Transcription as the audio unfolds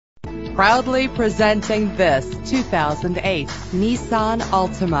Proudly presenting this 2008 Nissan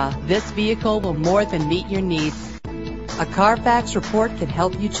Altima. This vehicle will more than meet your needs. A Carfax report can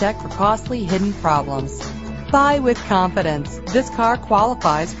help you check for costly hidden problems. Buy with confidence. This car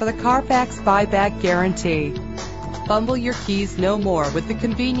qualifies for the Carfax buyback guarantee. Fumble your keys no more with the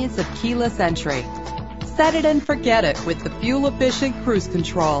convenience of keyless entry. Set it and forget it with the fuel-efficient cruise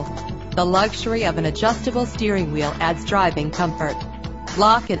control. The luxury of an adjustable steering wheel adds driving comfort.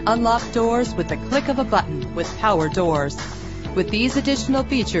 Lock and unlock doors with the click of a button with power doors. With these additional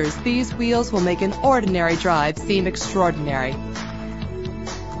features, these wheels will make an ordinary drive seem extraordinary.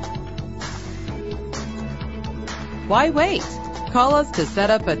 Why wait? Call us to set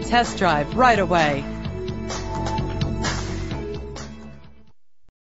up a test drive right away.